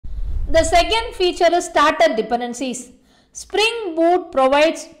The second feature is starter dependencies. Spring Boot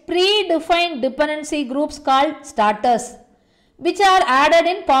provides predefined dependency groups called starters, which are added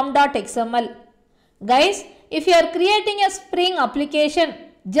in pom.xml. Guys, if you are creating a Spring application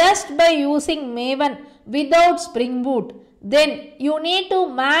just by using Maven without Spring Boot, then you need to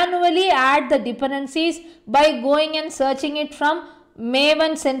manually add the dependencies by going and searching it from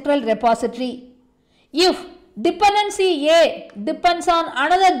Maven central repository. If dependency A depends on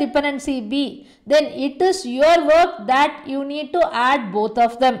another dependency B, then it is your work that you need to add both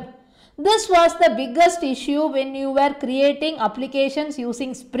of them. This was the biggest issue when you were creating applications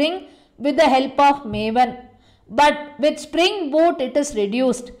using Spring with the help of Maven. But with Spring Boot it is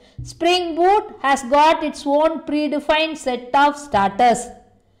reduced. Spring Boot has got its own predefined set of starters.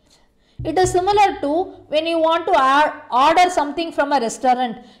 It is similar to when you want to order something from a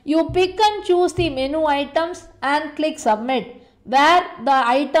restaurant. You pick and choose the menu items and click submit, where the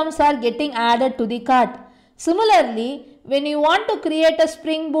items are getting added to the cart. Similarly, when you want to create a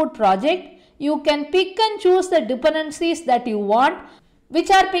Spring Boot project, you can pick and choose the dependencies that you want,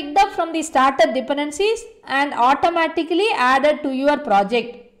 which are picked up from the starter dependencies and automatically added to your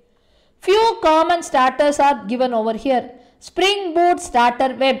project. Few common starters are given over here. Spring Boot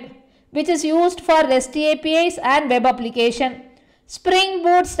Starter Web, which is used for REST APIs and web application.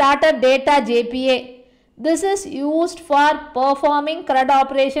 Spring-boot-starter-data-jpa. This is used for performing CRUD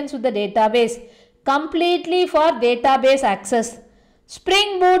operations with the database, completely for database access.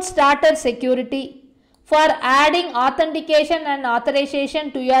 Spring Boot Starter Security, for adding authentication and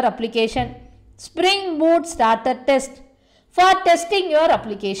authorization to your application. Spring Boot Starter Test, for testing your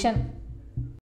application.